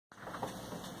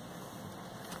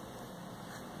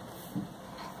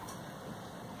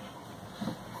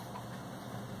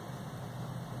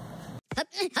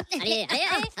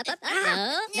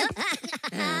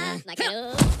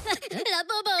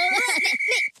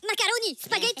Macaroni,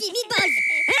 spaghetti, meatballs.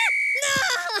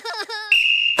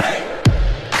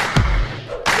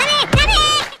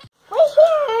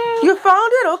 You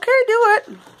found it? Okay, do it.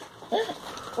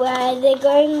 Where are they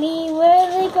going to be? Where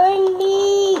are they going to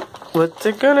be? What's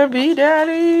it gonna be,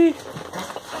 Daddy?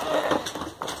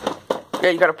 Yeah,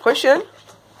 you gotta push in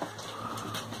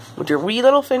with your wee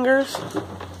little fingers.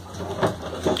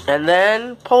 And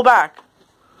then pull back.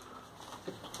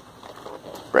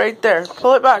 Right there.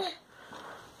 Pull it back.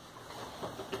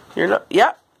 You're not.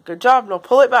 Yeah, good job. No,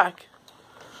 pull it back.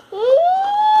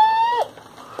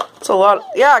 It's a lot.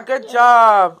 Yeah, good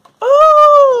job.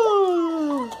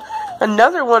 Ooh,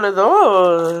 another one of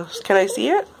those. Can I see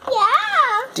it? Yeah.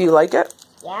 Do you like it?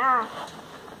 Yeah.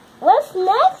 What's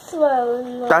next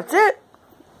one? That's it.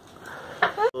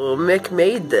 Oh, Mick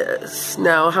made this.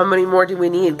 Now, how many more do we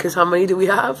need? Because how many do we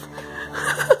have?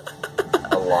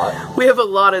 A lot. We have a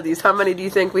lot of these. How many do you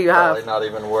think we have? Probably not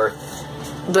even worth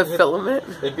The filament?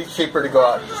 It'd be cheaper to go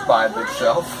out and just buy a big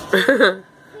shelf.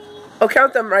 Oh,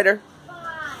 count them, Ryder.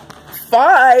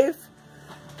 5?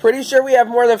 Pretty sure we have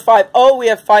more than 5. Oh, we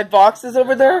have 5 boxes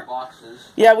over there?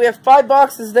 Boxes. Yeah, we have 5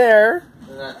 boxes there.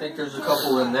 And I think there's a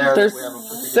couple in there. There's that we haven't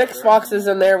put 6 together. boxes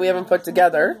in there we haven't put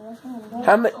together.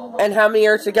 How many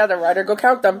are together, Ryder? Go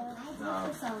count them.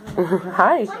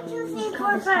 Hi. 1, 2, 3,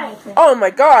 4, 5. Oh my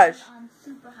gosh. On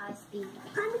super high speed.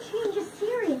 I'm change is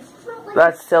serious. It's not like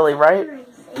That's silly, right?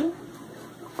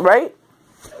 Right?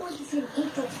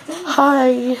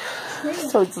 Hi.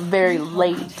 So it's very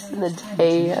late in the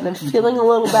day and I'm feeling a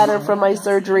little better from my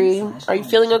surgery. Are you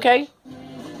feeling okay?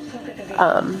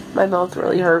 My mouth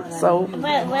really hurts, so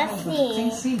Let's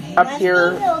see. up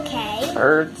here Okay.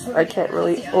 hurts. I can't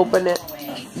really open it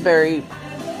very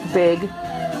big.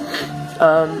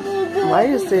 Why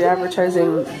is the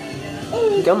advertising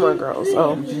Gilmore Girls?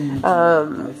 Oh,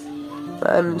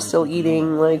 I'm still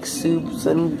eating like soups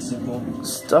and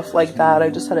stuff like that. I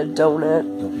just had a donut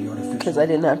because I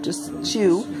didn't have to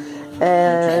chew.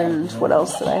 And what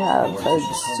else did I have? I had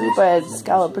soup. I had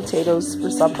scalloped potatoes for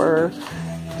supper.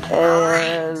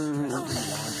 And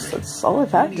that's all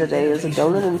I've had today is a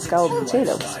donut and scalloped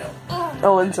potatoes.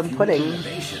 Oh, and some pudding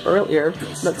earlier.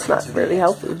 That's not really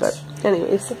healthy, but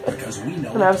anyways. I'm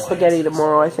gonna have spaghetti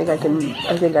tomorrow. I think I can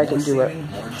do it.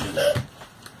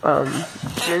 I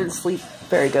didn't sleep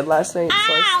very good last night,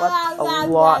 so I slept a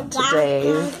lot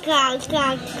today.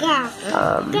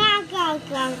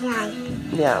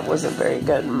 Yeah, it wasn't very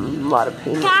good. A lot of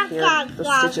pain right here. The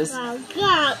stitches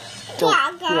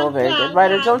don't feel very good.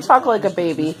 Ryder, don't talk like a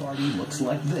baby.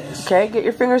 Okay, get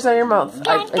your fingers out of your mouth.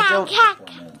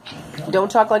 Don't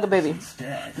talk like a baby.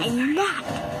 I'm not.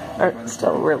 Alright,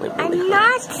 still really I'm hard.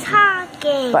 not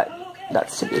talking. But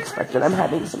that's to be expected. I'm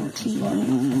having some tea.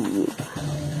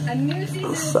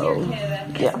 So,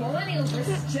 yeah.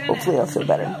 Hopefully I'll feel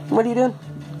better. What are you doing?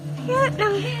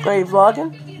 Are you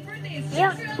vlogging?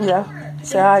 Yeah. Yeah.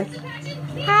 Say hi.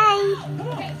 Hi.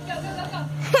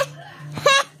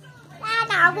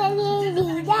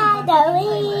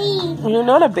 You're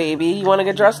not a baby. You want to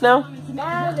get dressed now?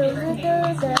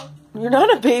 You're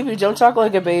not a baby. Don't talk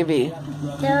like a baby.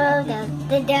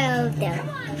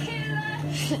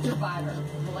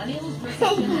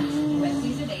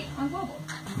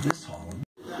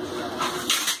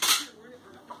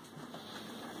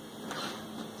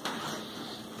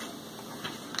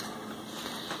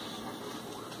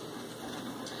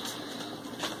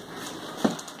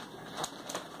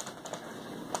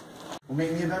 Will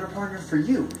make me a better partner for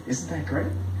you. Isn't that great?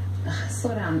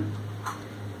 Slow down.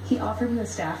 He offered me the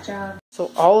staff job.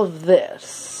 So all of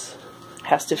this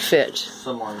has to fit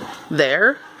Someone.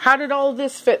 there. How did all of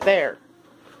this fit there?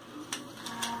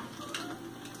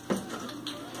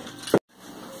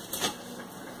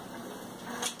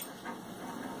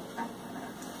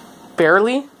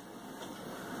 Barely?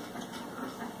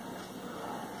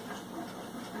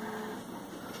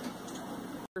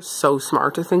 You're so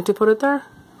smart to think to put it there.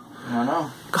 I know.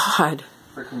 God.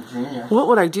 Freaking genius. What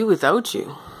would I do without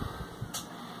you?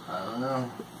 I don't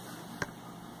know.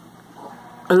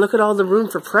 And look at all the room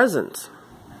for presents.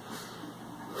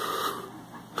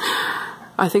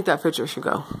 I think that picture should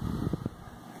go.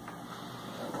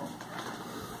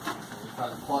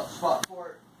 Found a spot for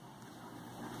it.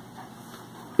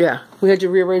 Yeah, we had to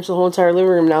rearrange the whole entire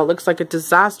living room now. It looks like a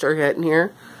disaster hit in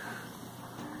here.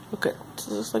 Look at it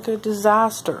looks like a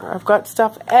disaster. I've got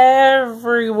stuff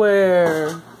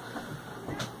everywhere.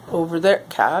 Over there,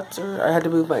 cats. I had to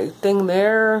move my thing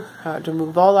there. I had to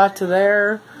move all that to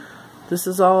there. This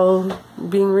is all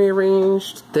being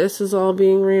rearranged. This is all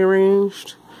being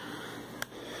rearranged.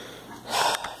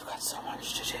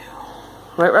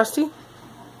 Right, Rusty?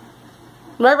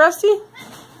 Right, Rusty?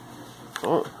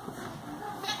 Oh.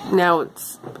 Now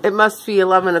it must be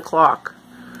 11 o'clock.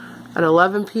 At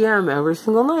 11 p.m. every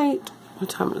single night. What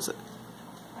time is it?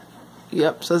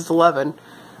 Yep, says 11.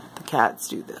 The cats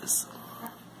do this.